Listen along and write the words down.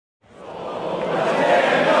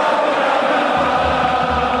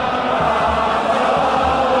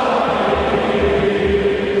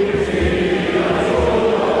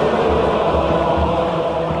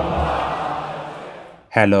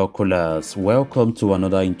Hello, coolers. Welcome to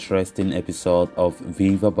another interesting episode of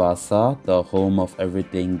Viva Barca, the home of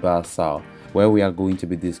everything Barca, where we are going to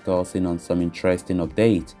be discussing on some interesting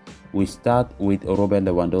updates. We start with Robert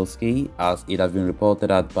Lewandowski, as it has been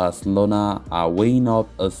reported that Barcelona are weighing up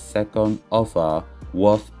a second offer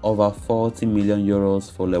worth over 40 million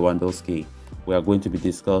euros for Lewandowski. We are going to be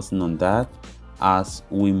discussing on that as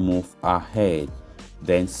we move ahead.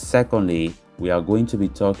 Then secondly, we are going to be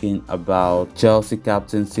talking about Chelsea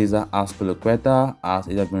captain Cesar Azpilicueta, as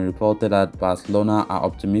it has been reported that Barcelona are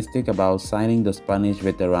optimistic about signing the Spanish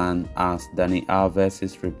veteran as Dani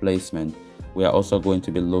Alves' replacement. We are also going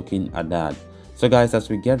to be looking at that. So guys, as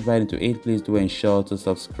we get right into it, please do ensure to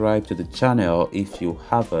subscribe to the channel if you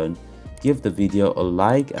haven't. Give the video a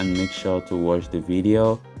like and make sure to watch the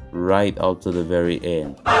video right up to the very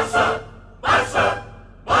end. Barca! Barca!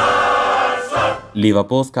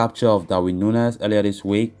 Liverpool's capture of Darwin Núñez earlier this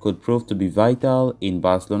week could prove to be vital in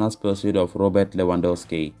Barcelona's pursuit of Robert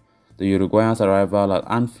Lewandowski. The Uruguayan's arrival at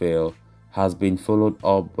Anfield has been followed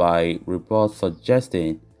up by reports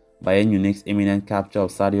suggesting Bayern Munich's imminent capture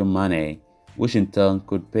of Sadio Mane, which in turn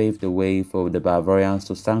could pave the way for the Bavarians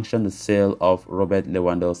to sanction the sale of Robert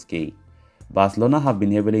Lewandowski. Barcelona have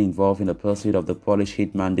been heavily involved in the pursuit of the Polish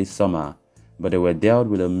hitman this summer, but they were dealt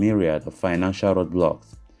with a myriad of financial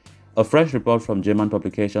roadblocks. A fresh report from German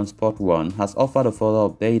publication Sport 1 has offered a further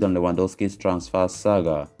update on Lewandowski's transfer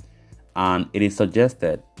saga, and it is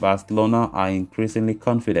suggested Barcelona are increasingly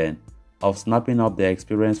confident of snapping up their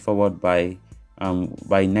experienced forward by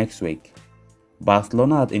next week.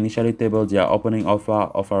 Barcelona had initially tabled their opening offer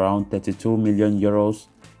of around 32 million euros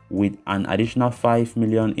with an additional 5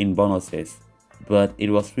 million in bonuses, but it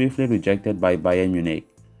was swiftly rejected by Bayern Munich,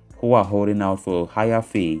 who are holding out for a higher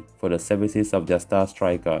fee for the services of their star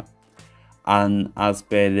striker. And as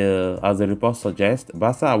the report suggests,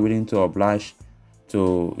 Barca are willing to oblige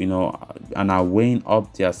to, and are weighing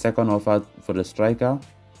up their second offer for the striker.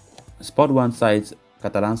 Sport 1 cites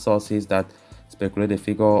Catalan sources that speculate a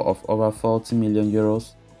figure of over 40 million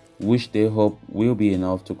euros, which they hope will be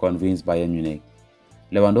enough to convince Bayern Munich.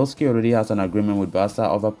 Lewandowski already has an agreement with Barca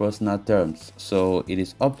over personal terms, so it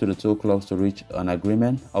is up to the two clubs to reach an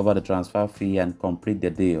agreement over the transfer fee and complete the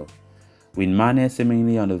deal. With Mane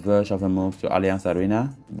seemingly on the verge of a move to Allianz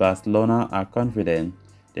Arena, Barcelona are confident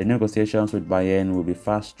the negotiations with Bayern will be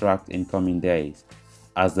fast-tracked in coming days,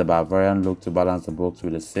 as the Bavarian look to balance the books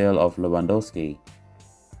with the sale of Lewandowski.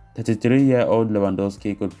 33-year-old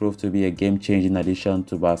Lewandowski could prove to be a game-changing addition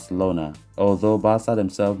to Barcelona, although Barca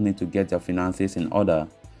themselves need to get their finances in order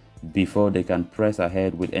before they can press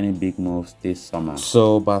ahead with any big moves this summer.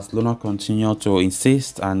 So Barcelona continue to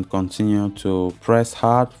insist and continue to press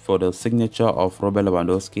hard for the signature of Robert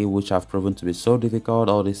Lewandowski, which have proven to be so difficult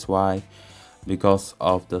all this while because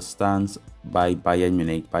of the stance by Bayern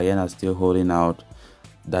Munich. Bayern are still holding out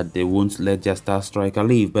that they won't let their star striker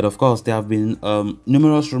leave, but of course there have been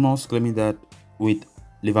numerous rumors claiming that with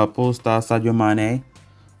Liverpool star Sadio Mane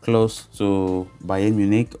close to Bayern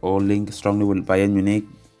Munich or linked strongly with Bayern Munich,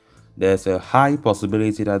 there's a high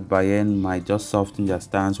possibility that Bayern might just soften their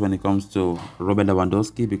stance when it comes to Robert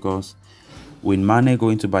Lewandowski, because with Mane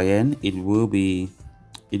going to Bayern, it will be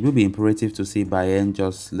imperative to see Bayern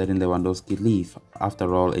just letting Lewandowski leave.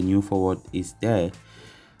 After all, a new forward is there.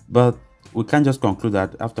 But we can't just conclude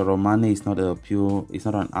that after all, Mane is not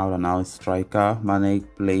an out-and-out striker. Mane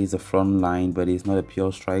plays the front line, but he's not a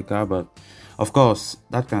pure striker. But of course,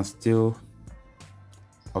 that can still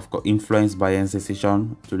influence Bayern's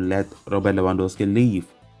decision to let Robert Lewandowski leave.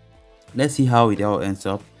 Let's see how it all ends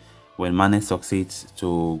up when Mane succeeds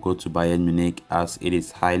to go to Bayern Munich, as it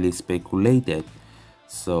is highly speculated.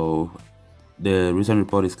 So the recent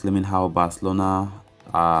report is claiming how Barcelona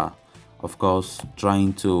are, of course,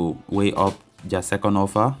 trying to weigh up their second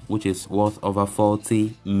offer, which is worth over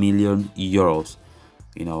 40 million euros.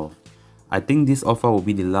 I think this offer will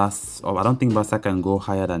be the last. I don't think Barca can go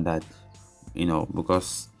higher than that.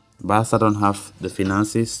 Because Barca don't have the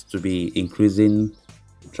finances to be increasing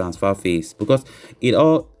transfer fees, because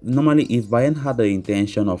normally if Bayern had the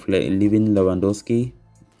intention of leaving Lewandowski,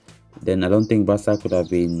 then I don't think Barca could have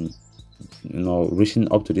been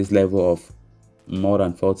reaching up to this level of more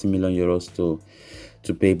than 40 million euros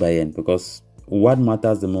to pay Bayern, because what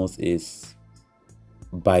matters the most is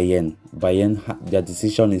Bayern, their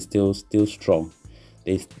decision is still strong.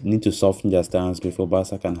 They need to soften their stance before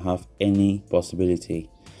Barca can have any possibility.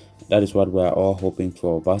 That is what we are all hoping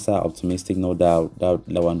for. Barca are optimistic, no doubt, that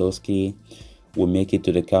Lewandowski will make it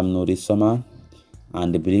to the Camp Nou this summer,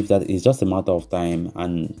 and they believe that it's just a matter of time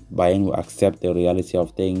and Bayern will accept the reality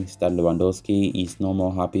of things, that Lewandowski is no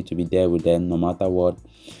more happy to be there with them no matter what,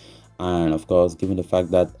 And of course, given the fact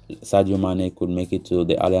that Sadio Mane could make it to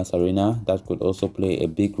the Allianz Arena, that could also play a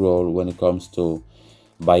big role when it comes to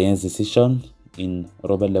Bayern's decision in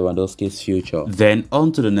Robert Lewandowski's future. Then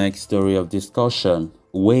on to the next story of discussion.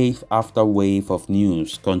 Wave after wave of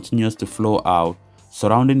news continues to flow out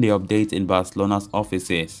surrounding the updates in Barcelona's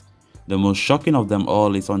offices. The most shocking of them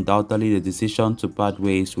all is undoubtedly the decision to part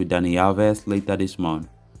ways with Dani Alves later this month.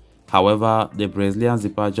 However, the Brazilian's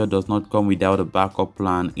departure does not come without a backup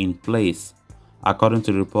plan in place. According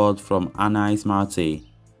to reports from Anais Marte,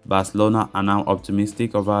 Barcelona are now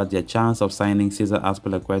optimistic about their chance of signing Cesar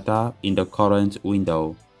Azpilicueta in the current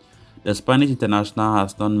window. The Spanish international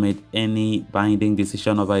has not made any binding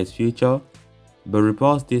decision over his future, but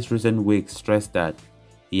reports this recent week stress that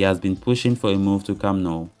he has been pushing for a move to Camp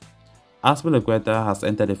Nou. Azpilicueta has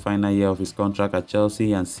entered the final year of his contract at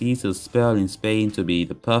Chelsea and sees his spell in Spain to be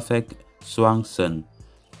the perfect swan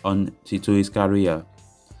to his career.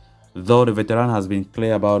 Though the veteran has been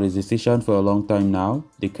clear about his decision for a long time now,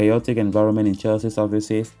 the chaotic environment in Chelsea's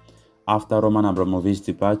offices after Roman Abramovich's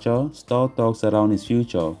departure stalled talks around his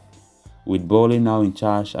future. With Bowley now in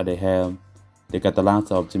charge at the helm, the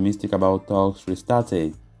Catalans are optimistic about talks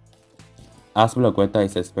restarting. Azpilicueta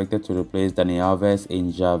is expected to replace Dani Alves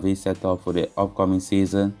in Xavi's setup for the upcoming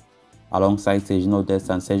season. Alongside Sergio Dest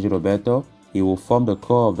and Sergio Roberto, he will form the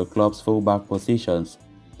core of the club's fullback positions.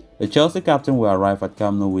 The Chelsea captain will arrive at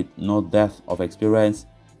Camp Nou with no depth of experience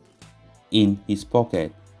in his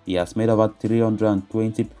pocket. He has made over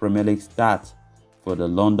 320 Premier League starts for the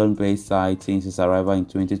London-based side since his arrival in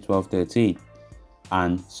 2012-13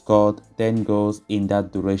 and scored 10 goals in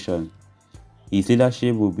that duration. His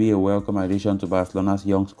leadership will be a welcome addition to Barcelona's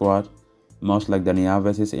young squad, much like Dani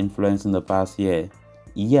Alves' influence in the past year.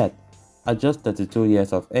 Yet, at just 32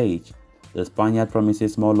 years of age, the Spaniard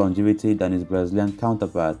promises more longevity than his Brazilian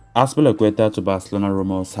counterpart. Azpilicueta to Barcelona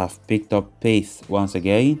rumors have picked up pace once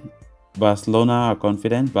again. Barcelona are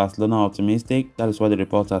confident, Barcelona are optimistic. That is what the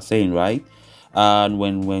reports are saying, right? And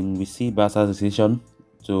when we see Barca's decision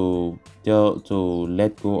to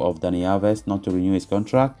let go of Dani Alves, not to renew his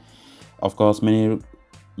contract, of course, many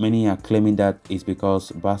are claiming that it's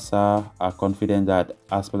because Barca are confident that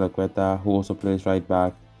Azpilicueta, who also plays right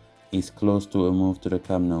back, is close to a move to the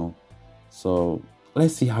Camp Nou. So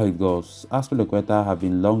let's see how it goes. Azpilicueta have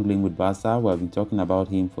been long linked with Barca. We have been talking about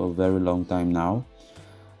him for a very long time now.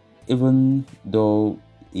 Even though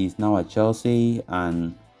he's now at Chelsea,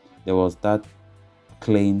 and there was that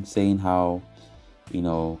claim saying how,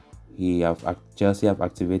 Chelsea have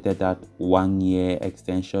activated that 1 year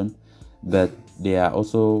extension. But they have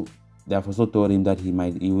also told him that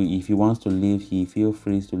if he wants to leave, he feel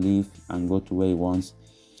free to leave and go to where he wants.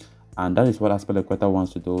 And that is what Azpilicueta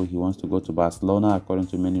wants to do. He wants to go to Barcelona, according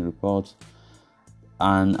to many reports.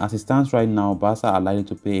 And as it stands right now, Barca are likely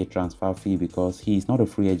to pay a transfer fee because he is not a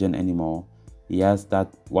free agent anymore. He has that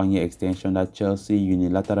 1 year extension that Chelsea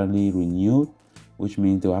unilaterally renewed, which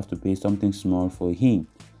means they'll have to pay something small for him.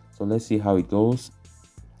 So let's see how it goes.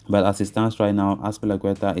 But as it stands right now,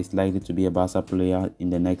 Azpilicueta is likely to be a Barca player in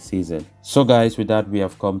the next season. So guys, with that, we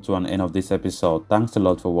have come to an end of this episode. Thanks a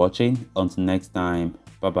lot for watching. Until next time,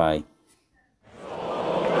 bye bye.